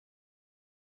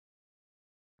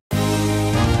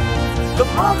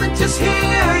The moment is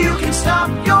here, you can stop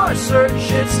your search.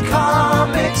 It's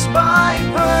Comics by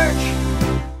Perch.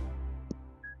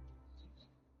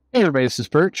 Hey everybody, this is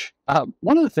Perch.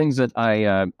 One of the things that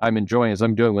I'm enjoying as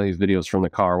I'm doing one of these videos from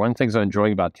the car, one of the things I'm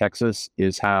enjoying about Texas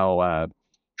is how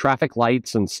traffic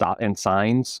lights and stop and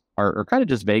signs are kind of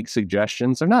just vague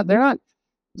suggestions. They're not,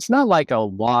 it's not like a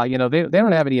law, they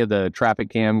don't have any of the traffic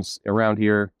cams around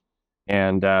here.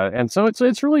 And so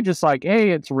it's really just like,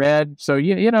 hey, it's red. So,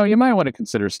 you might want to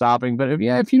consider stopping, but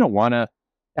if you don't want to,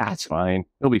 that's fine.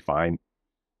 It'll be fine.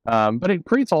 But it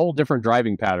creates a whole different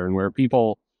driving pattern where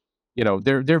people,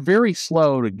 they're very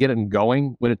slow to get it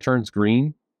going when it turns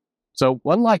green. So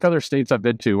unlike other states I've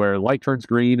been to where light turns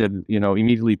green and,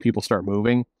 immediately people start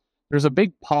moving, there's a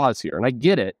big pause here. And I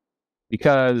get it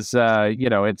because,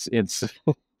 it's,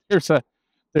 there's a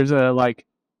like,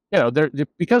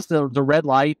 because the red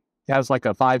light has like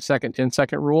a 5-second,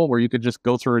 10-second rule where you could just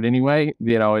go through it anyway.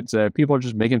 It's people are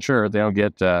just making sure they don't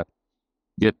get trashed.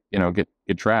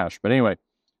 But anyway,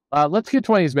 let's get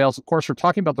to one of these mails. Of course, we're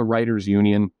talking about the writers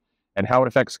union and how it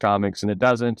affects comics, and it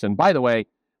doesn't. And by the way,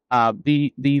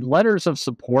 the letters of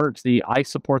support, the I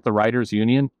support the writers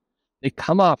union, they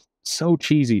come off so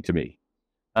cheesy to me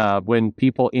when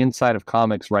people inside of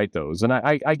comics write those. And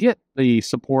I get the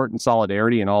support and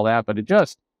solidarity and all that, but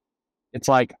it's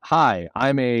like, hi,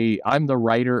 I'm the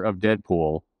writer of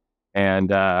Deadpool,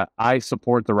 and I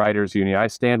support the writers union. I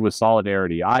stand with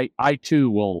solidarity. I too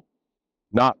will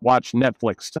not watch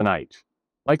Netflix tonight.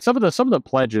 Like some of the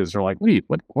pledges are like,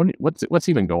 what's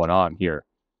even going on here?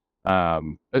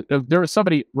 There was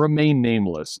somebody, remain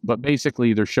nameless, but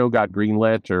basically their show got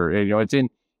greenlit, or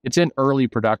it's in early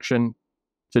production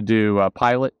to do a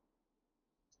pilot,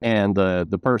 and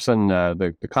the person,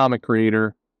 the comic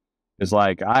creator, is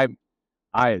like,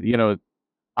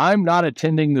 I'm not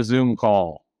attending the Zoom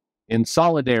call in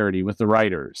solidarity with the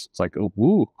writers. It's like, oh,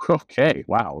 woo, okay,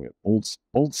 wow,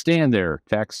 bold stand there,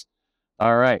 Tex.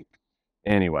 All right.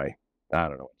 Anyway, I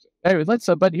don't know what to say. Anyway,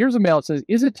 but here's a mail. It says,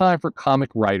 is it time for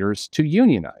comic writers to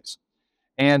unionize?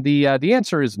 And the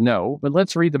answer is no, but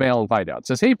let's read the mail and find out. It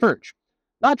says, hey, Perch,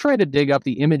 not trying to dig up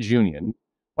the Image Union.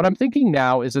 What I'm thinking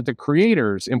now is that the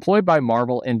creators employed by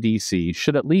Marvel and DC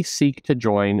should at least seek to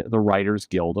join the Writers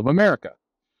Guild of America.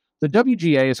 The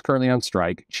WGA is currently on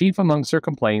strike. Chief amongst their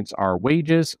complaints are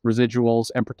wages, residuals,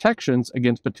 and protections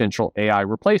against potential AI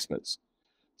replacements.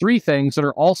 3 things that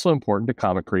are also important to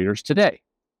comic creators today.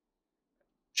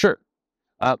 Sure.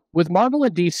 With Marvel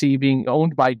and DC being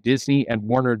owned by Disney and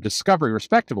Warner Discovery,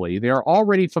 respectively, they are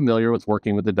already familiar with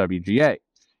working with the WGA.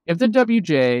 If the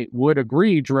WGA would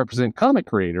agree to represent comic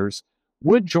creators,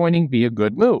 would joining be a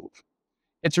good move?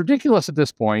 It's ridiculous at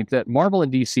this point that Marvel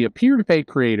and DC appear to pay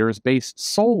creators based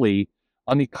solely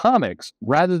on the comics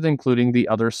rather than including the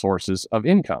other sources of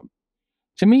income.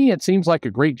 To me, it seems like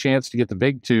a great chance to get the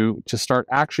big two to start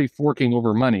actually forking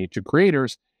over money to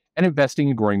creators and investing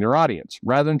in growing their audience,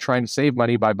 rather than trying to save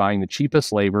money by buying the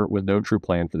cheapest labor with no true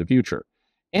plan for the future.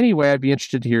 Anyway, I'd be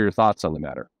interested to hear your thoughts on the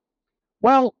matter.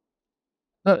 Well,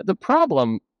 the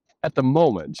problem at the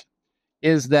moment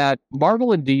is that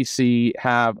Marvel and DC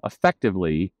have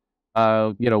effectively,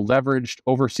 leveraged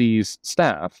overseas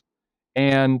staff,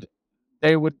 and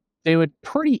they would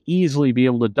pretty easily be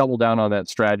able to double down on that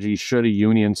strategy should a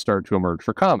union start to emerge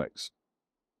for comics.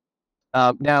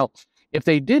 Now, if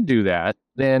they did do that,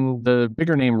 then the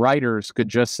bigger name writers could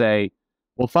just say,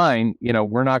 well, fine,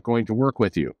 we're not going to work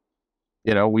with you.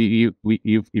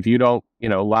 If you don't,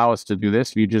 allow us to do this,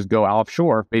 if you just go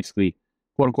offshore, basically,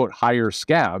 quote unquote, hire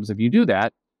scabs. If you do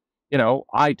that,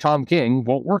 Tom King,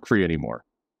 won't work for you anymore.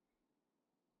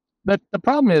 But the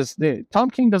problem is that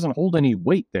Tom King doesn't hold any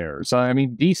weight there. So,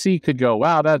 DC could go,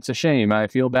 wow, that's a shame. I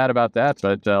feel bad about that,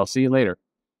 but I'll see you later.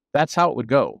 That's how it would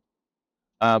go.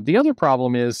 The other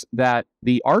problem is that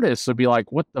the artists would be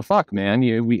like, what the fuck, man?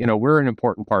 We're an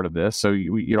important part of this. So,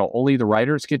 only the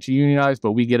writers get to unionize,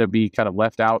 but we get to be kind of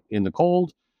left out in the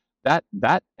cold.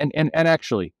 And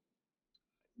actually,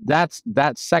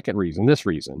 that second reason, this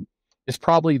reason, is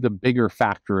probably the bigger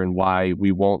factor in why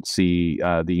we won't see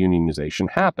the unionization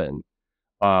happen.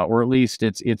 Or at least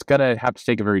it's going to have to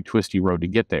take a very twisty road to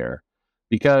get there.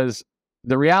 Because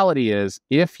the reality is,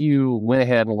 if you went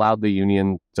ahead and allowed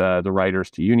the writers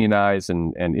to unionize,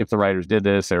 and if the writers did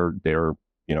this, they're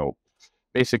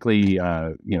basically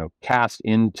cast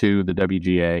into the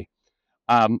WGA,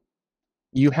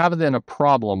 you have then a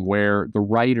problem where the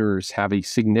writers have a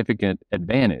significant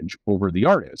advantage over the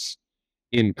artists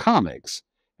in comics,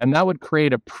 and that would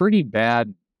create a pretty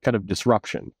bad kind of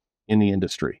disruption in the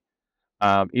industry.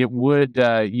 You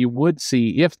would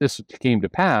see, if this came to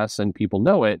pass and people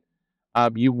know it,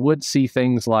 you would see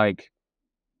things like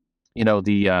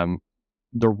the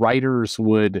writers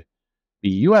would be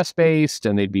U.S. based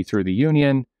and they'd be through the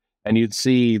union, and you'd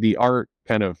see the art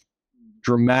kind of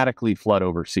dramatically flood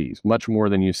overseas, much more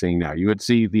than you're seeing now. You would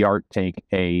see the art take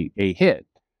a hit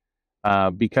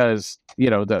because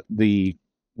the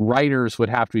writers would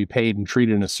have to be paid and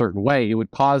treated in a certain way. It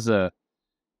would cause a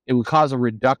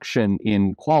reduction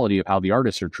in quality of how the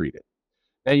artists are treated.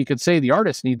 Now you could say the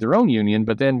artists need their own union,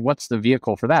 but then what's the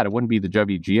vehicle for that? It wouldn't be the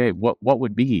WGA. What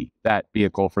would be that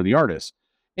vehicle for the artists?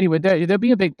 Anyway, there'd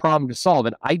be a big problem to solve,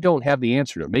 and I don't have the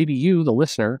answer to it. Maybe you, the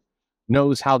listener,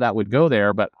 knows how that would go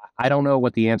there, but I don't know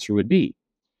what the answer would be.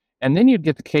 And then you'd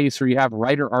get the case where you have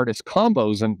writer-artist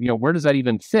combos, and where does that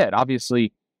even fit?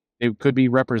 Obviously, it could be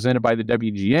represented by the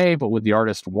WGA, but would the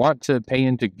artist want to pay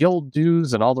into guild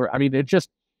dues and all the? I mean,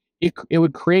 it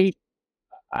would create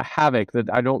a havoc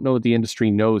that I don't know the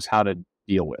industry knows how to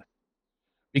deal with,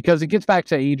 because it gets back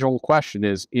to age-old question: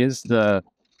 is the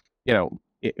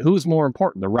who's more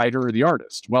important, the writer or the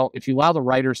artist? Well, if you allow the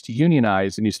writers to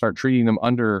unionize and you start treating them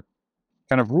under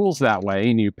kind of rules that way,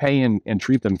 and you pay and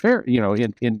treat them fair,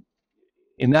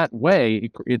 in that way,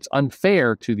 it's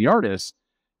unfair to the artists.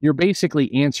 You're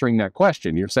basically answering that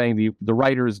question. You're saying the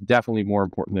writer is definitely more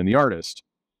important than the artist,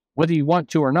 whether you want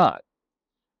to or not.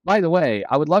 By the way,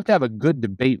 I would love to have a good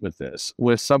debate with this,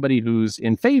 with somebody who's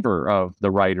in favor of the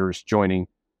writers joining,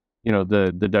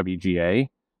 the WGA,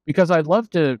 because I'd love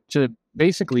to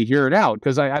basically hear it out.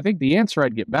 Because I think the answer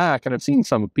I'd get back, and I've seen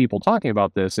some people talking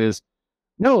about this, is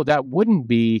no, that wouldn't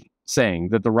be saying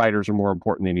that the writers are more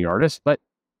important than the artists, but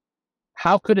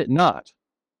how could it not?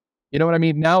 You know what I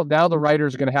mean? Now the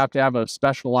writers are going to have a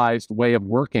specialized way of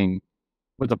working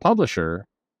with the publisher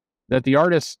that the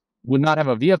artists would not have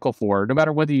a vehicle for. No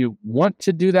matter whether you want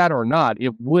to do that or not,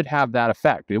 it would have that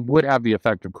effect. It would have the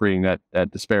effect of creating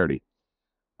that disparity.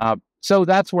 So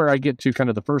that's where I get to kind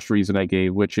of the first reason I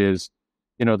gave, which is,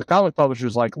 the comic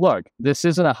publisher's like, look, this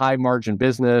isn't a high margin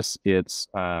business. It's,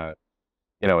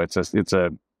 it's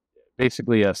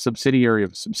basically a subsidiary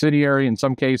of a subsidiary in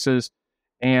some cases.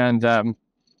 And,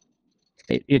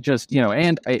 it just,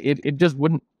 it just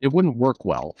wouldn't work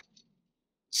well.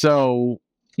 So,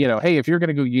 hey, if you're going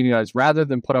to go unionize, rather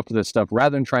than put up with this stuff,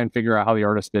 rather than try and figure out how the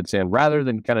artist fits in, rather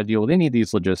than kind of deal with any of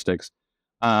these logistics,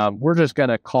 we're just going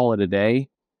to call it a day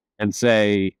and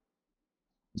say,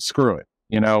 screw it.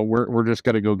 We're just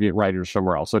going to go get writers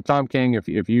somewhere else. So Tom King,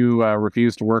 if you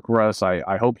refuse to work for us,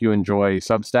 I hope you enjoy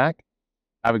Substack.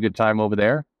 Have a good time over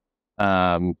there.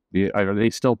 Are they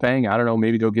still paying? I don't know.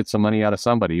 Maybe go get some money out of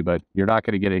somebody, but you're not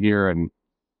going to get it here, and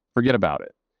forget about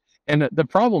it. And the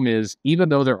problem is, even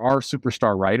though there are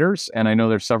superstar writers, and I know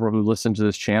there's several who listen to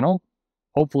this channel,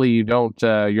 hopefully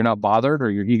you're not bothered,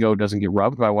 or your ego doesn't get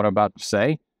rubbed by what I'm about to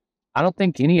say. I don't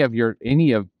think any of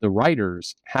the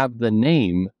writers have the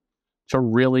name to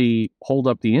really hold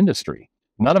up the industry.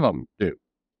 None of them do.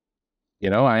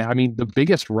 I mean, the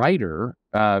biggest writer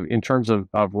in terms of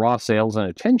raw sales and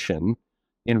attention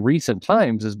in recent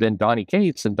times has been Donny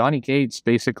Cates, and Donny Cates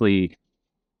basically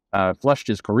flushed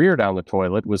his career down the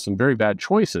toilet with some very bad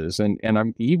choices,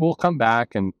 and he will come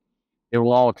back, and it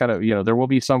will all kind of, there will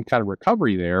be some kind of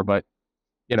recovery there, but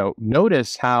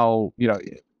notice how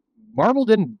Marvel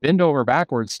didn't bend over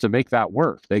backwards to make that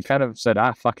work. They kind of said,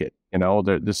 fuck it,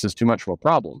 this is too much of a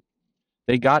problem.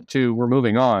 We're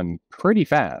moving on pretty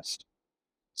fast.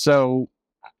 So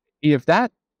if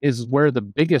that is where the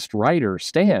biggest writer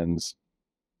stands,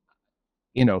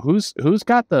 who's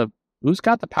got the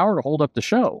power to hold up the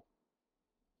show?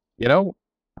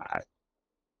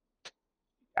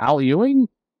 Al Ewing,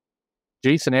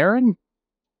 Jason Aaron,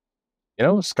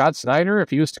 Scott Snyder, if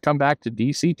he was to come back to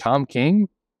DC, Tom King,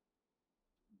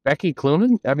 Becky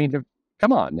Cloonan. I mean,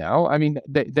 come on now. I mean,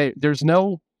 there's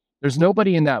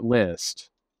nobody in that list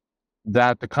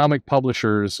that the comic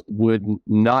publishers would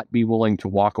not be willing to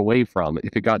walk away from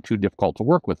if it got too difficult to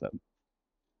work with them.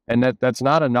 And that's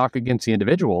not a knock against the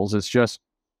individuals. It's just,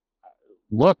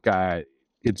 look,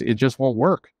 it just won't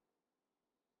work.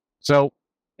 So,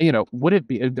 would it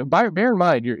be, bear in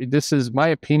mind, this is my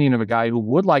opinion of a guy who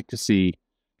would like to see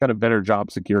kind of better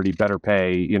job security, better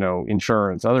pay,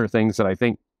 insurance, other things that I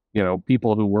think,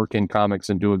 people who work in comics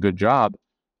and do a good job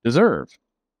deserve.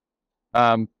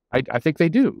 I think they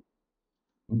do.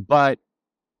 But,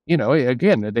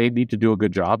 again, they need to do a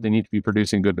good job. They need to be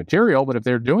producing good material. But if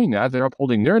they're doing that, they're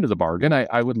upholding their end of the bargain.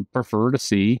 I would prefer to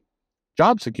see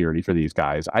job security for these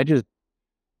guys. I just,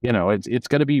 it's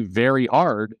going to be very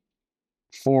hard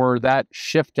for that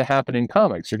shift to happen in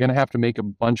comics. You're going to have to make a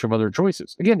bunch of other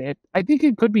choices. Again, I think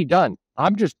it could be done.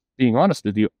 I'm just being honest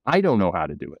with you. I don't know how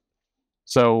to do it.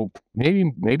 So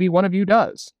maybe one of you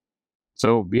does.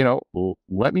 So,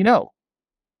 let me know.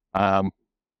 Yeah,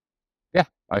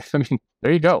 I mean,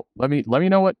 there you go. Let me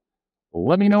know what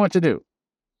to do.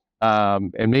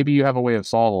 And maybe you have a way of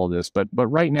solving all this, but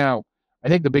right now, I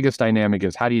think the biggest dynamic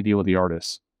is how do you deal with the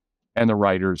artists and the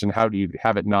writers, and how do you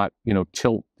have it not,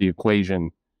 tilt the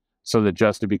equation so that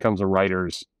just it becomes a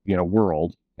writer's,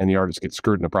 world, and the artist gets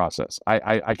screwed in the process.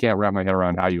 I can't wrap my head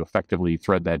around how you effectively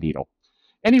thread that needle.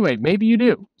 Anyway, maybe you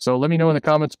do. So let me know in the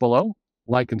comments below.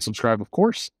 Like and subscribe, of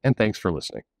course, and thanks for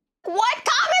listening.